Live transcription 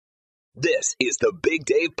This is the Big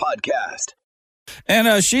Dave Podcast.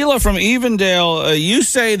 And Sheila from Evendale, you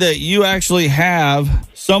say that you actually have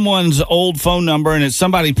someone's old phone number, and it's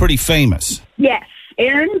somebody pretty famous. Yes,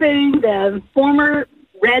 Aaron Boone, the former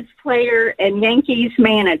Reds player and Yankees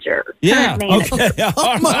manager. Yeah, manager. okay.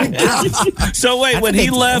 Oh, my God. So wait, when he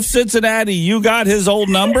left Cincinnati, you got his old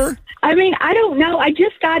number? I mean, I don't know. I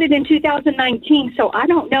just got it in 2019, so I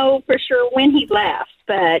don't know for sure when he left.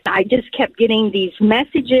 But I just kept getting these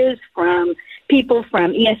messages from people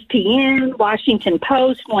from ESPN, Washington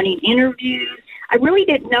Post, wanting interviews. I really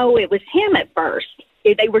didn't know it was him at first.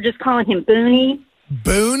 They were just calling him Booney.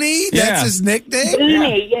 Booney? That's his nickname?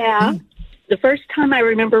 Booney, yeah. The first time I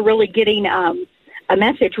remember really getting a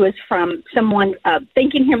message was from someone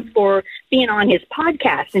thanking him for being on his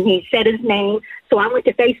podcast, and he said his name. So I went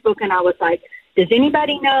to Facebook, and I was like, does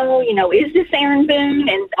anybody know, is this Aaron Boone?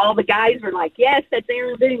 And all the guys were like, yes, that's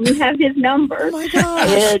Aaron Boone. You have his number. Oh, my gosh.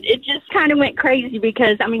 And it just kind of went crazy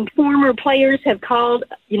because, former players have called,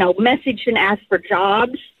 messaged and asked for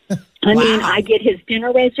jobs. I mean, I get his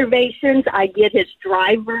dinner reservations. I get his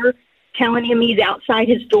driver telling him he's outside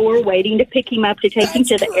his door waiting to pick him up to take him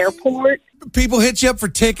to the airport. People hit you up for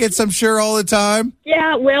tickets, I'm sure, all the time.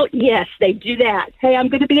 Yeah, well, yes, they do that. Hey, I'm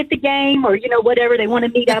going to be at the game or, whatever. They want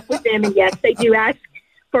to meet up with them. And, yes, they do ask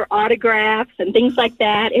for autographs and things like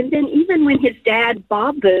that. And then even when his dad,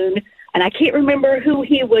 Bob Boone, and I can't remember who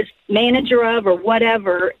he was manager of or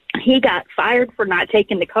whatever, he got fired for not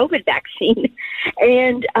taking the COVID vaccine.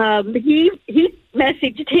 And he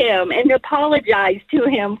messaged him and apologized to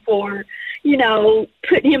him for,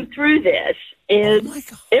 putting him through this. And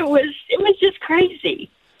it was just crazy.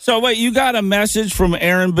 So wait, you got a message from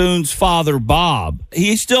Aaron Boone's father, Bob.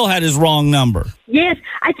 He still had his wrong number. Yes,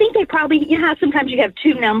 I think they probably, sometimes you have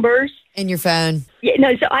two numbers. In your phone. Yeah,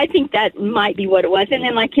 no, so I think that might be what it was. And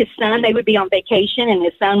then, like, his son, they would be on vacation, and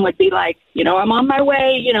his son would be like, I'm on my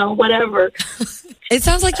way, whatever. It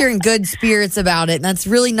sounds like you're in good spirits about it, and that's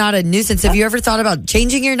really not a nuisance. Have you ever thought about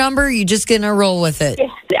changing your number? You're just going to roll with it? Yeah,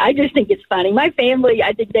 I just think it's funny. My family,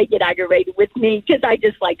 I think they get aggravated with me because I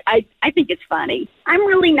just, I think it's funny. I'm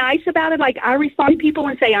really nice about it. Like, I respond to people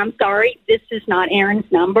and say, I'm sorry, this is not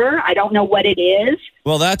Aaron's number. I don't know what it is.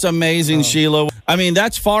 Well, that's amazing, Sheila. I mean,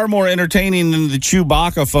 that's far more entertaining than the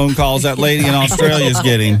Chewbacca phone calls that lady in Australia is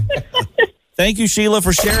getting. Thank you, Sheila,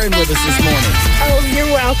 for sharing with us this morning. Oh, you're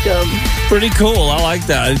welcome. Pretty cool. I like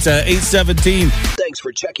that. It's 8:17. Thanks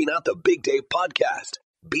for checking out the Big Dave Podcast.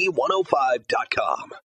 B105.com.